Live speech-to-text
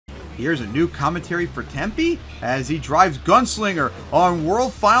Here's a new commentary for Tempy as he drives Gunslinger on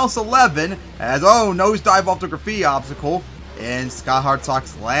World Finals 11 as, nosedive off the graffiti obstacle in Scott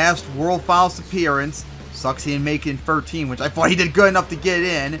Hartsock's last World Finals appearance. Sucks he didn't make it in 13, which I thought he did good enough to get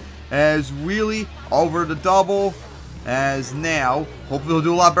in, as really over the double. As now, hopefully he'll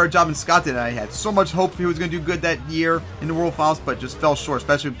do a lot better job than Scott did. I had so much hope he was going to do good that year in the World Finals, but just fell short,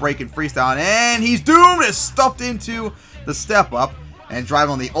 especially breaking freestyle. And he's doomed! It's stuffed into the step up and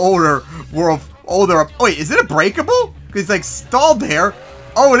driving on the older wait, is it a breakable? Because he's like stalled there.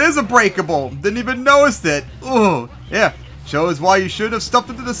 Oh, it is a breakable. Didn't even notice it. Oh, yeah. Shows why you shouldn't have stuffed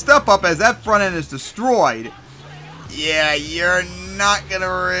into the step up, as that front end is destroyed. Yeah, you're not going to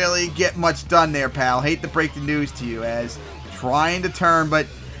really get much done there, pal. Hate to break the news to you, as trying to turn, but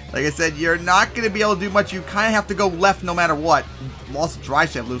like I said, you're not going to be able to do much. You kind of have to go left no matter what. Lost the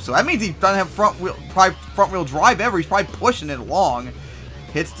drive shaft loop, so that means he doesn't have front wheel drive ever. He's probably pushing it along.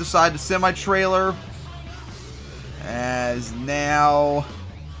 Hits the side of the semi-trailer. It's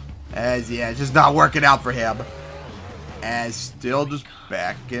just not working out for him. As still just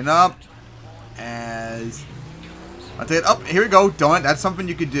backing up. As I'll take it up. Here we go. Donut. That's something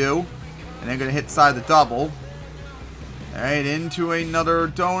you could do. And then gonna hit the side of the double. Alright, into another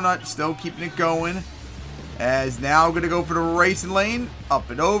donut. Still keeping it going. As now gonna go for the racing lane. Up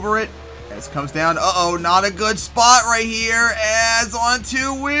and over it. As comes down. Not a good spot right here. As on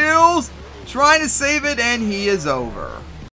two wheels. Trying to save it, and he is over.